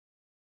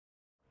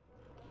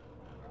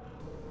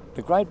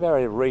The Great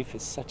Barrier Reef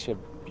is such a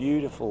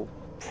beautiful,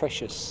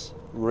 precious,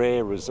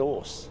 rare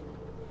resource.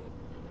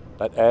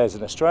 But as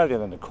an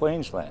Australian and a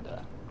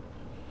Queenslander,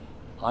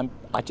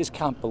 I just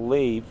can't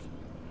believe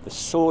the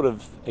sort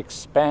of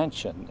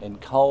expansion in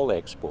coal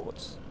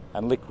exports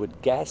and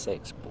liquid gas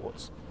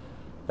exports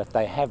that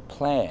they have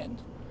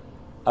planned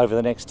over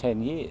the next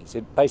 10 years.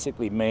 It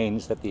basically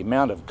means that the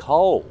amount of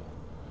coal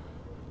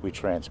we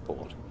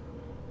transport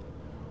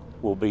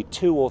will be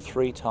 2 or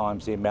 3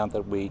 times the amount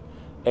that we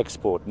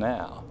export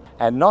now.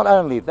 And not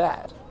only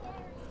that,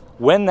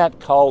 when that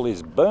coal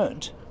is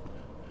burnt,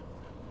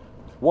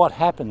 what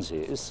happens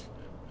is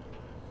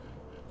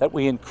that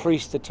we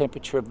increase the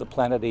temperature of the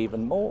planet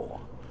even more.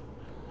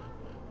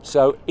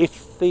 So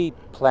if the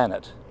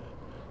planet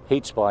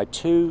heats by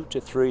 2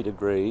 to 3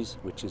 degrees,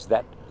 which is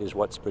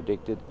what's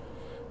predicted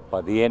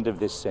by the end of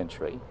this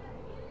century,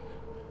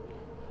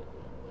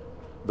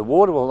 the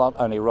water will not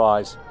only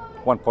rise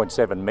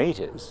 1.7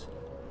 metres,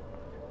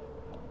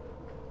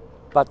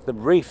 but the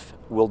reef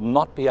will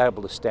not be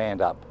able to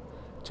stand up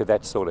to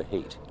that sort of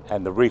heat,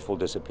 and the reef will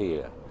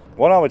disappear.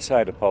 What I would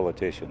say to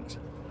politicians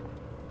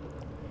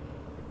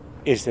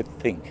is to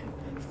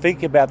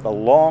think about the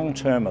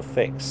long-term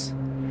effects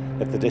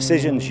that the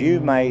decisions you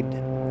made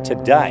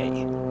today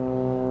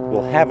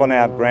will have on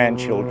our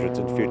grandchildren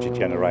and future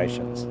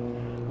generations.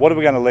 What are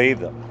we going to leave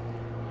them?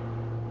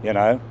 You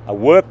know, a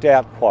worked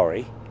out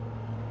quarry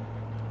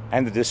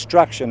and the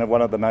destruction of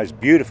one of the most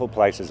beautiful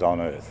places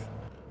on earth.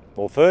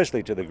 Well,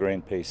 firstly, to the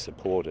Greenpeace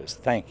supporters,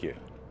 thank you.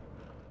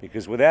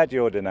 Because without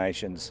your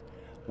donations,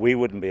 we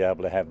wouldn't be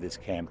able to have this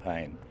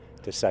campaign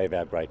to save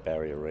our Great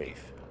Barrier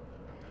Reef.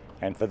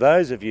 And for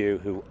those of you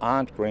who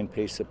aren't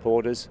Greenpeace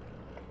supporters,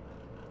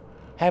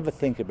 have a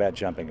think about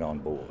jumping on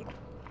board,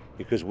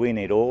 because we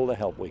need all the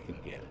help we can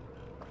get.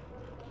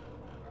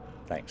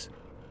 Thanks.